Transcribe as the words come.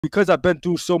because I've been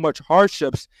through so much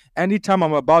hardships, anytime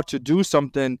I'm about to do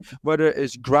something, whether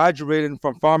it's graduating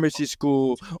from pharmacy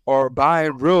school or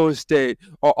buying real estate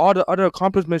or all the other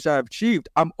accomplishments I've achieved,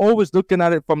 I'm always looking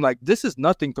at it from like, this is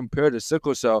nothing compared to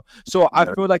sickle cell. So I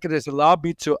Yeah. feel like it has allowed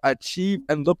me to achieve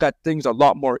and look at things a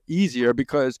lot more easier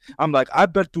because I'm like,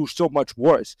 I've been through so much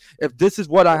worse. If this is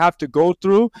what I have to go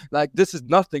through, like this is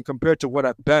nothing compared to what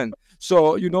I've been.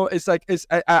 So it's like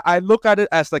I look at it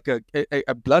as like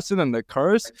a blessing and a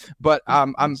curse, but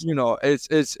I'm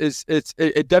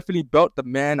it definitely built the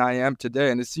man I am today,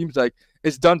 and it seems like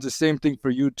it's done the same thing for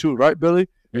you too, right, Billy?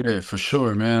 Yeah, for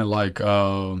sure, man. Like,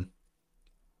 yeah,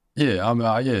 I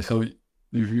mean, yeah. So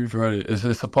you've read it.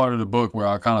 It's a part of the book where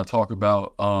I kind of talk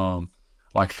about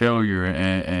like failure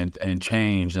and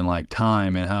change and like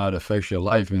time and how it affects your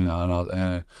life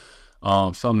and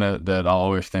something that I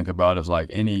always think about is like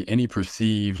any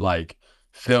perceived like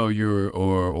failure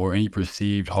or any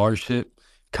perceived hardship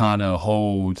kind of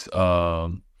holds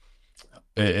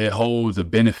it holds a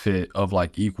benefit of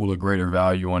like equal or greater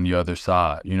value on the other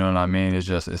side. You know what I mean? It's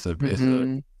just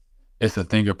Mm-hmm. it's a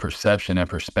thing of perception and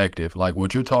perspective. Like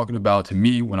what you're talking about to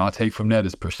me, when I take from that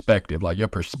is perspective. Like your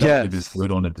perspective is Yes.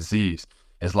 good on the disease.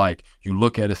 It's like you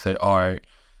look at it and say, all right,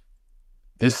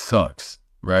 this sucks,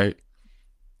 right?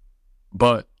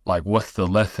 But like, what's the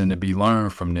lesson to be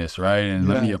learned from this, right? And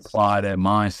let me Yes. apply that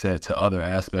mindset to other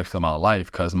aspects of my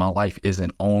life because my life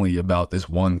isn't only about this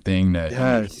one thing that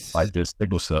like Yes. this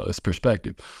sickle cell. It's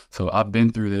perspective. So I've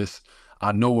been through this.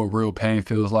 I know what real pain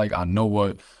feels like. I know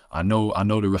what I know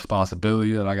the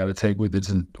responsibility that I got to take with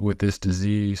this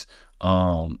disease.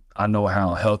 I know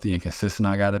how healthy and consistent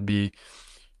I got to be.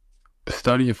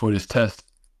 Studying for this test,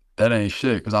 that ain't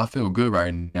shit because I feel good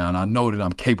right now and I know that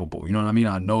I'm capable. You know what I mean?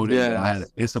 I know that I had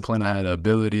Yes. discipline, I had the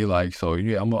ability. Like, so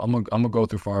yeah, I'm gonna go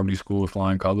through pharmacy school with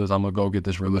flying colors. I'm gonna go get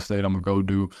this real estate. I'm gonna go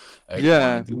do X, Y,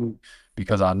 Yeah. and Z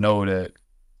because I know that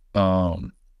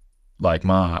um like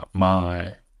I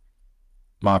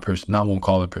won't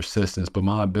call it persistence, but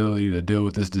my ability to deal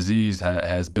with this disease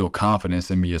has built confidence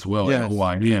in me as well and who Yes.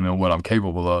 I am and what I'm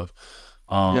capable of.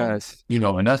 Yes.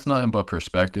 And that's nothing but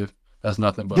perspective. That's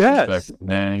nothing but Yes. perspective,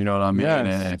 man. You know what I mean?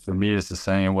 Yes. And for me, it's the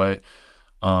same way.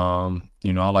 I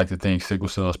like to think sickle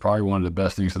cell is probably one of the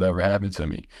best things that ever happened to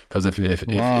me. Because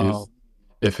Wow.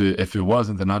 if it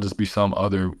wasn't, then I'd just be some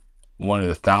other one of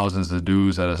the thousands of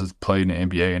dudes that has played in the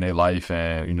NBA in their life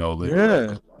and live a Yeah.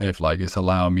 regular life. Like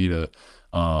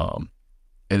um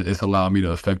it's allowed me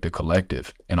to affect the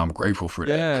collective, and I'm grateful for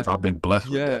that Yeah. because I've been blessed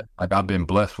with Yeah. that. Like I've been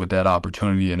blessed with that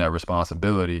opportunity and that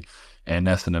responsibility, and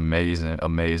that's an amazing,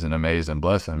 amazing, amazing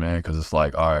blessing, man. Because it's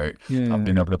like, all right, I've Yeah.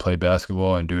 been able to play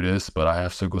basketball and do this, but I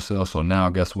have sickle cell, so now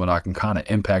guess what? I can kind of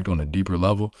impact on a deeper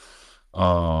level,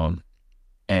 um,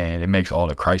 and it makes all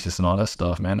the crisis and all that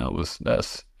stuff, man.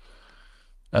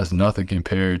 That's nothing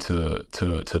compared to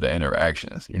the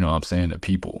interactions, you know what I'm saying, the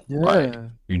people, like, Yeah.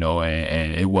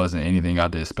 and it wasn't anything I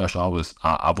did special. I was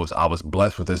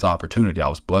blessed with this opportunity. I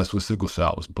was blessed with sickle cell.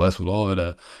 I was blessed with all of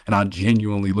that. And I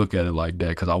genuinely look at it like that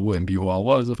because I wouldn't be who I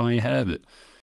was if I ain't have it.